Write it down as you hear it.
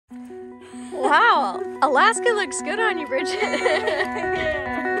Wow, Alaska looks good on you, Bridget.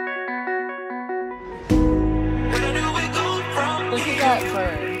 Look at that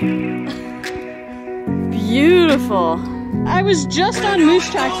bird. Beautiful. I was just on moose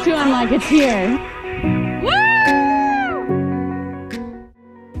tracks too. I'm like, it's here.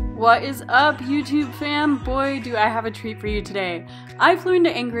 What is up, YouTube fam? Boy, do I have a treat for you today. I flew into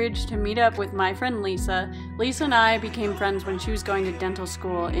Anchorage to meet up with my friend Lisa. Lisa and I became friends when she was going to dental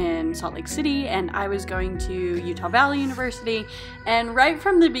school in Salt Lake City and I was going to Utah Valley University. And right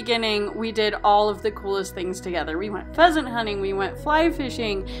from the beginning, we did all of the coolest things together. We went pheasant hunting, we went fly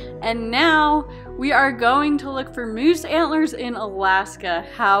fishing, and now we are going to look for moose antlers in Alaska.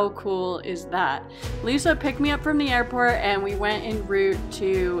 How cool is that? Lisa picked me up from the airport and we went en route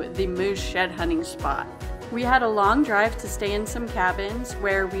to the moose shed hunting spot. We had a long drive to stay in some cabins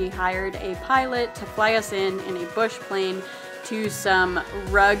where we hired a pilot to fly us in a bush plane to some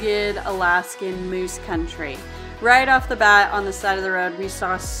rugged Alaskan moose country. Right off the bat on the side of the road, we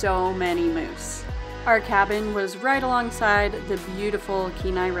saw so many moose. Our cabin was right alongside the beautiful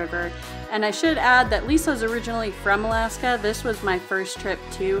Kenai River, and I should add that Lisa's originally from Alaska. This was my first trip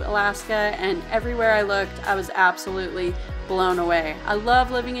to Alaska, and everywhere I looked, I was absolutely blown away. I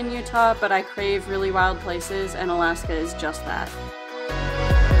love living in Utah, but I crave really wild places, and Alaska is just that.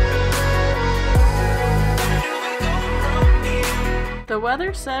 The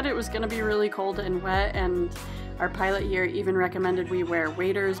weather said it was going to be really cold and wet, and our pilot here even recommended we wear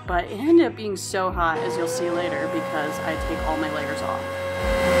waders, but it ended up being so hot, as you'll see later, because I take all my layers off.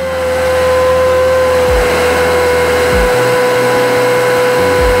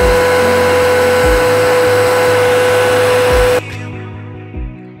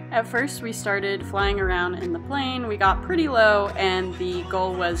 At first we started flying around in the plane. We got pretty low and the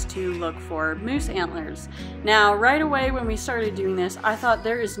goal was to look for moose antlers. Now right away when we started doing this, I thought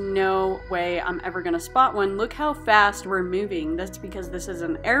there is no way I'm ever gonna spot one. Look how fast we're moving. That's because this is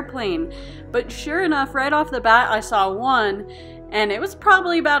an airplane. But sure enough, right off the bat I saw one, and it was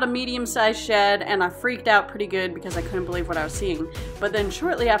probably about a medium-sized shed, and I freaked out pretty good because I couldn't believe what I was seeing. But then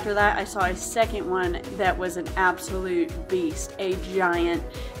shortly after that, I saw a second one that was an absolute beast, a giant.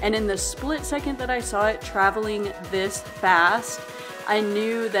 And in the split second that I saw it traveling this fast, I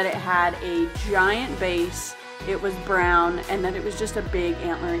knew that it had a giant base, it was brown, and that it was just a big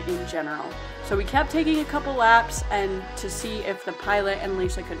antler in general. So we kept taking a couple laps and to see if the pilot and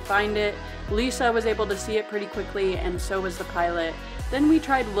Lisa could find it. Lisa was able to see it pretty quickly, and so was the pilot. Then we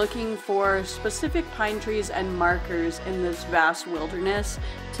tried looking for specific pine trees and markers in this vast wilderness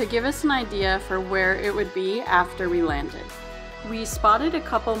to give us an idea for where it would be after we landed. We spotted a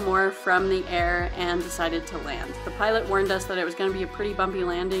couple more from the air and decided to land. The pilot warned us that it was going to be a pretty bumpy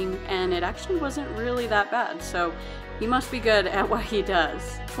landing, and it actually wasn't really that bad, so he must be good at what he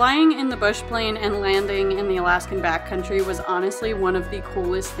does. Flying in the bush plane and landing in the Alaskan backcountry was honestly one of the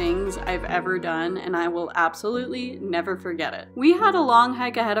coolest things I've ever done, and I will absolutely never forget it. We had a long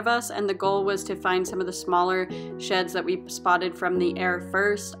hike ahead of us, and the goal was to find some of the smaller sheds that we spotted from the air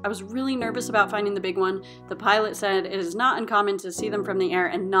first. I was really nervous about finding the big one. The pilot said it is not uncommon to see them from the air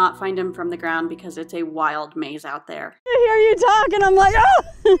and not find them from the ground because it's a wild maze out there. I hear you talk and I'm like,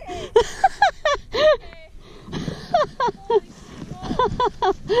 oh!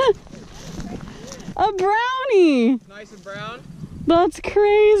 A brownie! Nice and brown? That's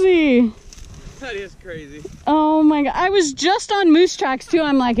crazy. That is crazy. Oh my god. I was just on moose tracks too.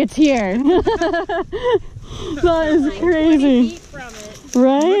 I'm like, it's here. That is crazy.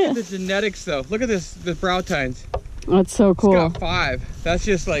 Right? Look at the genetics though. Look at this, the brow tines. That's so cool. It's got 5. That's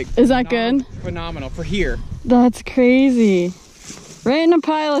just like... Is that good? Phenomenal for here. That's crazy. Right in a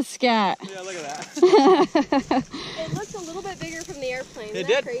pile of scat. Yeah, look at that. It looked a little bit bigger from the airplane. It Isn't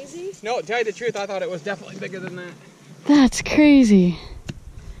did. that crazy? No, to tell you the truth, I thought it was definitely bigger than that. That's crazy.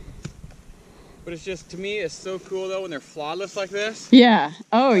 But it's just, to me, it's so cool though when they're flawless like this. Yeah.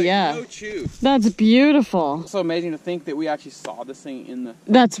 Oh like, yeah. No chew. That's beautiful. It's so amazing to think that we actually saw this thing in the...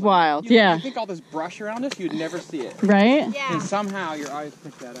 That's wild. You think all this brush around us, you'd never see it. Right? Yeah. And somehow your eyes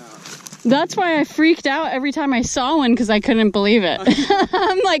pick that out. That's why I freaked out every time I saw one, because I couldn't believe it.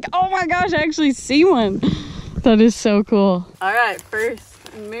 I'm like, oh my gosh, I actually see one. That is so cool. All right, first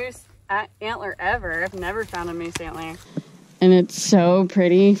moose antler ever. I've never found a moose antler. And it's so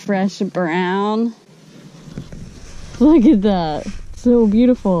pretty, fresh brown. Look at that. So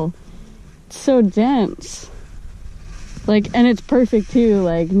beautiful. It's so dense. Like, and it's perfect too.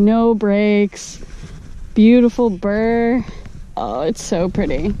 Like, no breaks. Beautiful burr. Oh, it's so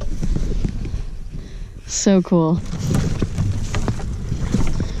pretty. So cool.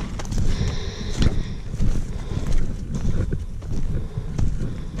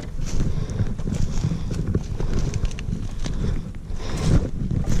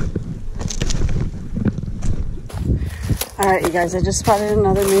 All right, you guys, I just spotted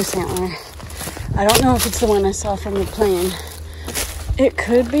another moose antler. I don't know if it's the one I saw from the plane. It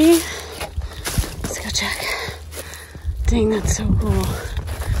could be. Let's go check. Dang, that's so cool.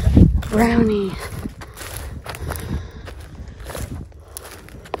 Brownie.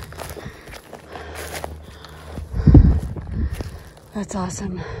 That's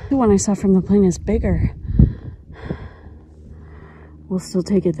awesome. The one I saw from the plane is bigger. We'll still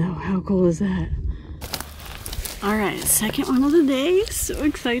take it though. How cool is that? All right, second one of the day. So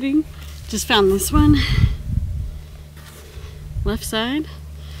exciting. Just found this one. Left side.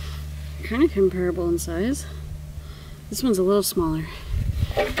 Kind of comparable in size. This one's a little smaller.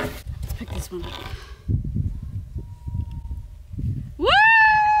 Let's pick this one up. Woo!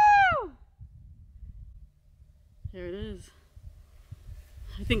 Here it is.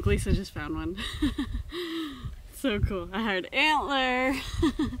 I think Lisa just found one. So cool. I heard antler.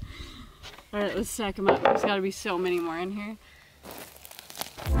 All right, let's stack them up. There's gotta be so many more in here.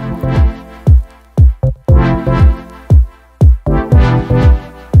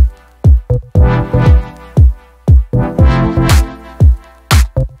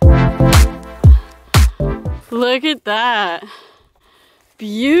 Look at that.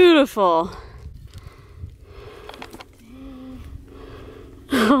 Beautiful.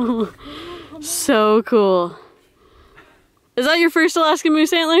 Oh, so cool. Is that your first Alaskan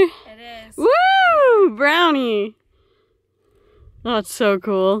moose antler? It is. Woo! Brownie. Oh, it's so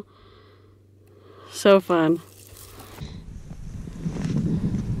cool. So fun.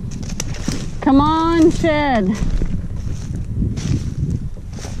 Come on, Shed.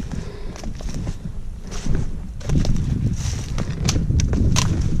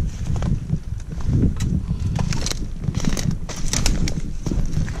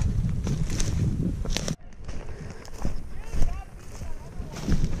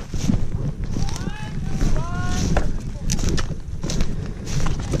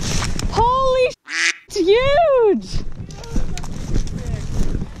 Huge!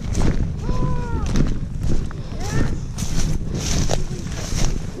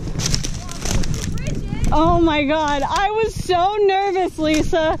 Oh my God, I was so nervous,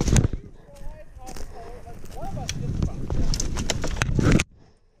 Lisa.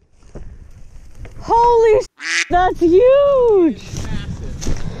 Holy shit, that's huge!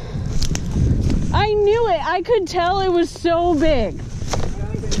 I knew it, I could tell it was so big.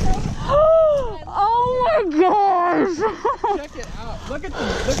 Oh my gosh! Check it out. Look at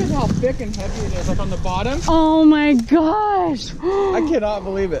how thick and heavy it is, like on the bottom. Oh my gosh! I cannot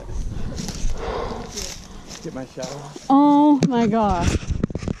believe it. Get my shadow. Oh my gosh.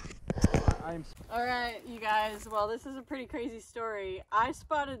 All right, you guys. Well, this is a pretty crazy story. I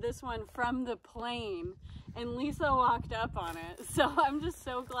spotted this one from the plane and Lisa walked up on it. So I'm just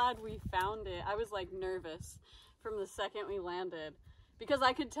so glad we found it. I was like nervous from the second we landed, because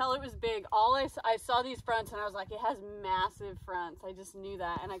I could tell it was big. I saw these fronts and I was like, it has massive fronts. I just knew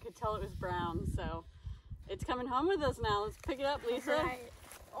that, and I could tell it was brown. So it's coming home with us now. Let's pick it up, Lisa. Right.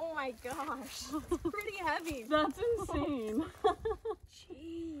 Oh my gosh, it's pretty heavy. That's insane.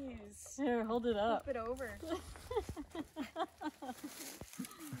 Jeez. Here, hold it up. Flip it over.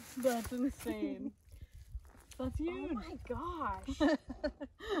 That's insane. That's huge. Oh my gosh.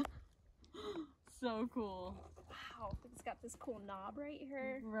 So cool. Wow, it's got this cool knob right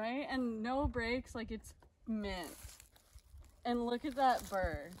here. Right? And no brakes, like it's mint. And look at that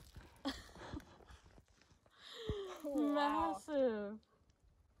bird. Wow. Massive.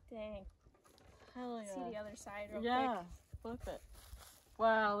 Dang. Hell yeah. See the other side real Yeah, quick. flip it.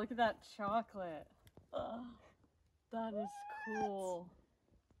 Wow, look at that chocolate. That is cool.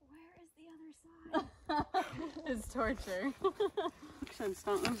 Where is the other side? It's torture. Sheds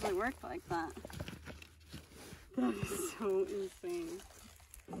don't usually work like that. That is so insane.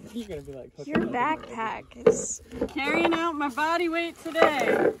 You're gonna be like Your backpack is carrying out my body weight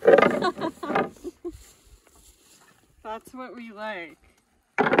today. That's what we like.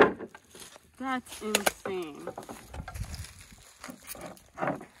 That's insane.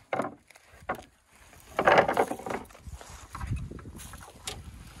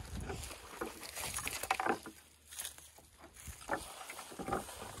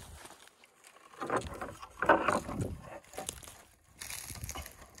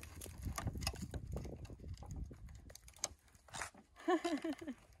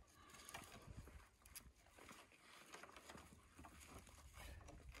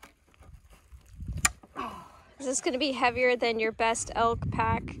 Is this going to be heavier than your best elk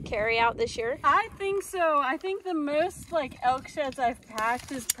pack carry out this year? I think so. I think the most like elk sheds I've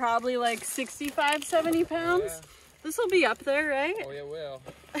packed is probably like 65, 70 pounds. Yeah. This will be up there, right? Oh, yeah, it will.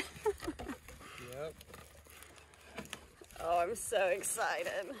 Yep. Oh, I'm so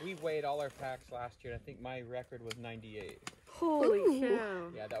excited. We weighed all our packs last year, and I think my record was 98. Holy cow.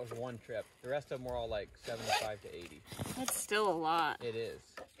 Yeah, that was one trip. The rest of them were all like 75 to 80. That's still a lot. It is.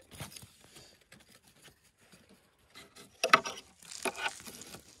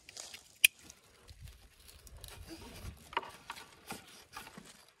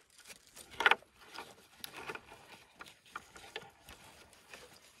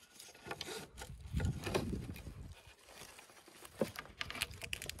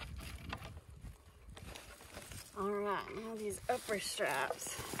 Alright, now these upper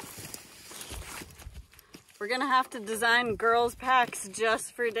straps. We're gonna have to design girls' packs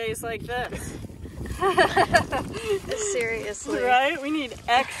just for days like this. Seriously. Right? We need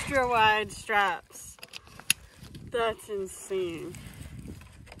extra wide straps. That's insane.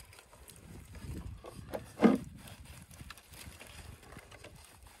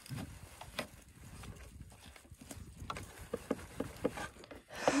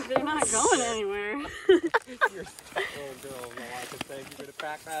 They're not going anywhere. You're oh girl, no, I could say you're gonna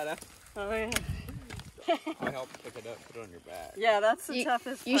pack that up. Oh yeah. I'll help pick it up, put it on your back. Yeah, that's the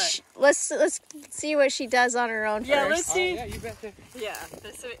toughest part. Let's see what she does on her own Yeah, first. let's see. Yeah, you betcha. Yeah,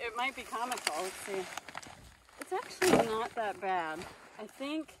 it might be comical. Let's see. It's actually not that bad. I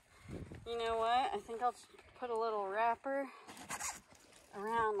think, you know what? I think I'll put a little wrapper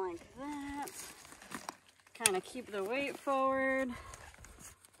around like that. Kind of keep the weight forward.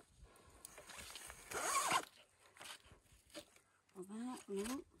 Well, that,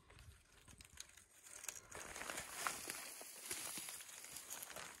 nope.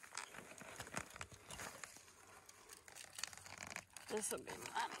 This will be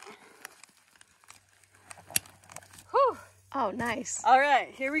money. Whew. Oh, nice. All right,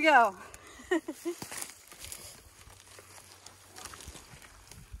 here we go. Gonna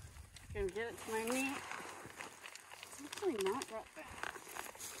get it to my knee. It's actually not that bad.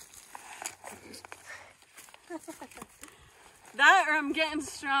 That or I'm getting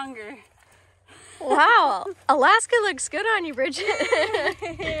stronger. Wow, Alaska looks good on you, Bridget.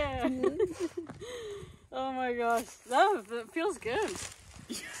 Yeah. Oh my gosh, that feels good.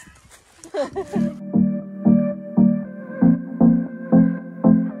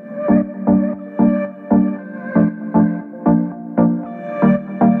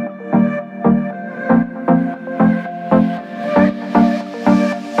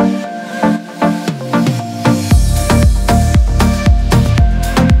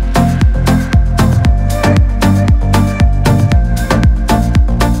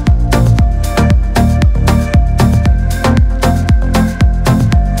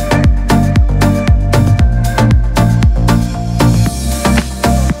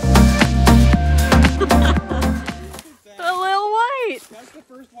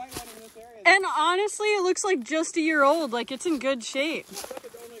 And honestly, it looks like just a year old. Like it's in good shape. A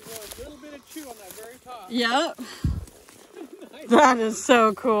little bit of chew on that very top. Yep. Nice. That is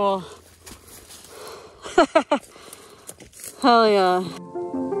so cool. Hell yeah.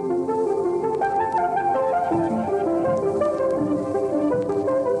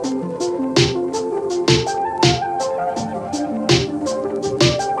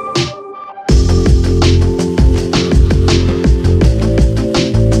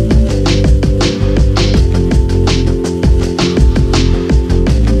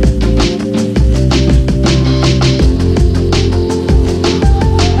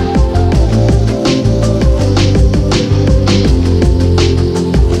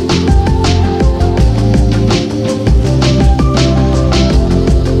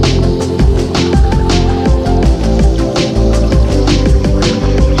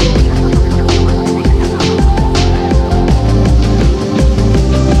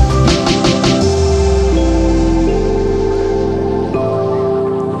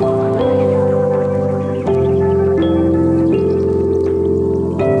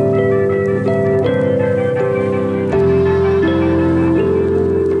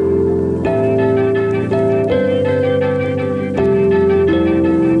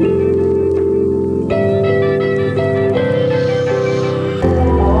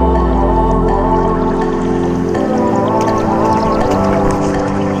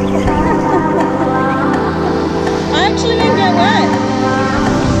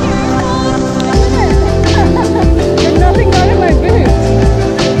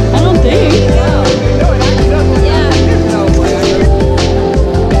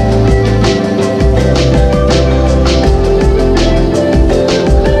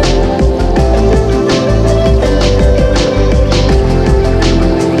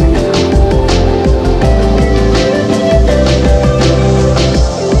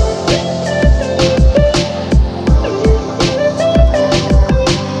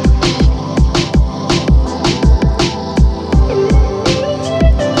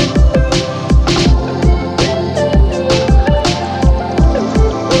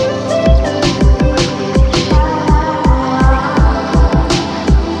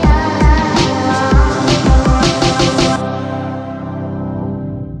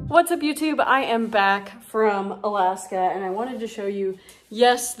 What's up YouTube? I am back from Alaska and I wanted to show you,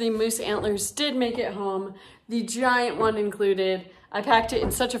 yes, the moose antlers did make it home, the giant one included. I packed it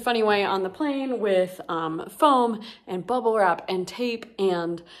in such a funny way on the plane with foam and bubble wrap and tape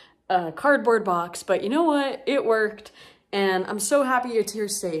and a cardboard box, but you know what? It worked. And I'm so happy it's here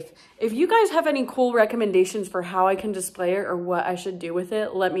safe. If you guys have any cool recommendations for how I can display it or what I should do with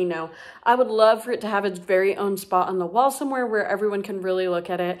it, let me know. I would love for it to have its very own spot on the wall somewhere where everyone can really look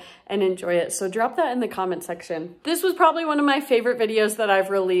at it and enjoy it. So drop that in the comment section. This was probably one of my favorite videos that I've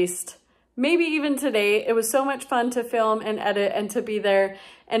released. Maybe even today. It was so much fun to film and edit and to be there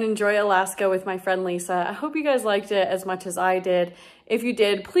and enjoy Alaska with my friend Lisa. I hope you guys liked it as much as I did. If you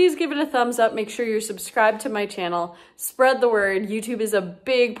did, please give it a thumbs up. Make sure you're subscribed to my channel. Spread the word. YouTube is a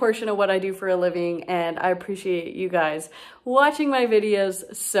big portion of what I do for a living, and I appreciate you guys watching my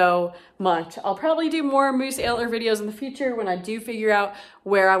videos so much. I'll probably do more moose antler videos in the future when I do figure out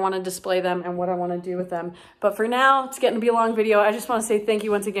where I want to display them and what I want to do with them. But for now, it's getting to be a long video. I just want to say thank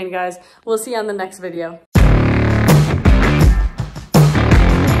you once again, guys. We'll see you on the next video.